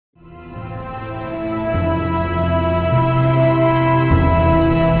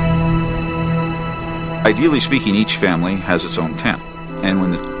Ideally speaking, each family has its own tent. And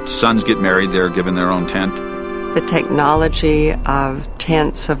when the sons get married, they're given their own tent. The technology of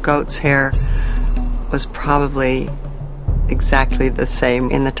tents of goat's hair was probably exactly the same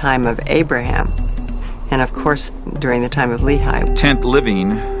in the time of Abraham, and of course during the time of Lehi. Tent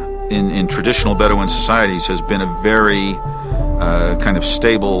living in traditional Bedouin societies has been a very kind of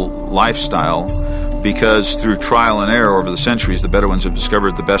stable lifestyle, because through trial and error over the centuries, the Bedouins have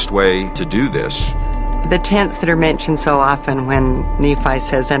discovered the best way to do this. The tents that are mentioned so often when Nephi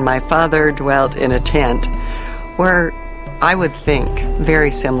says, "And my father dwelt in a tent," were, I would think,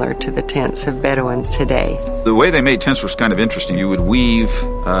 very similar to the tents of Bedouin today. The way they made tents was kind of interesting. You would weave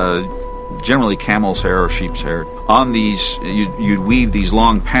generally camel's hair or sheep's hair. On these, you'd weave these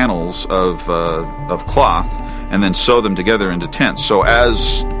long panels of cloth and then sew them together into tents. So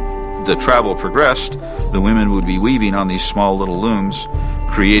as the travel progressed, the women would be weaving on these small little looms,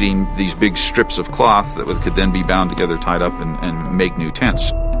 creating these big strips of cloth that could then be bound together, tied up, and make new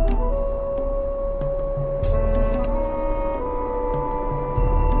tents.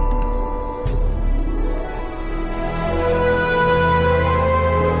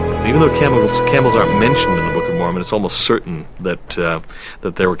 Even though camels aren't mentioned in the Book of Mormon, it's almost certain that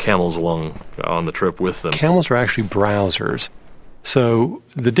there were camels along on the trip with them. Camels are actually browsers. So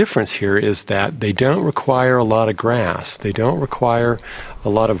the difference here is that they don't require a lot of grass. They don't require a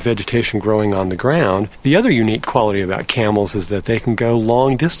lot of vegetation growing on the ground. The other unique quality about camels is that they can go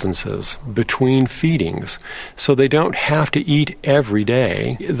long distances between feedings, so they don't have to eat every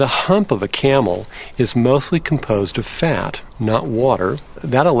day. The hump of a camel is mostly composed of fat, not water.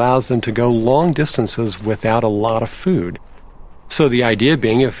 That allows them to go long distances without a lot of food. So the idea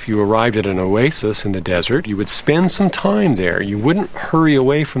being, if you arrived at an oasis in the desert, you would spend some time there. You wouldn't hurry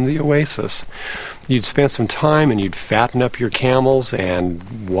away from the oasis. You'd spend some time and you'd fatten up your camels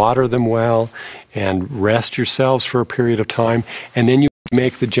and water them well and rest yourselves for a period of time, and then you would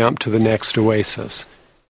make the jump to the next oasis.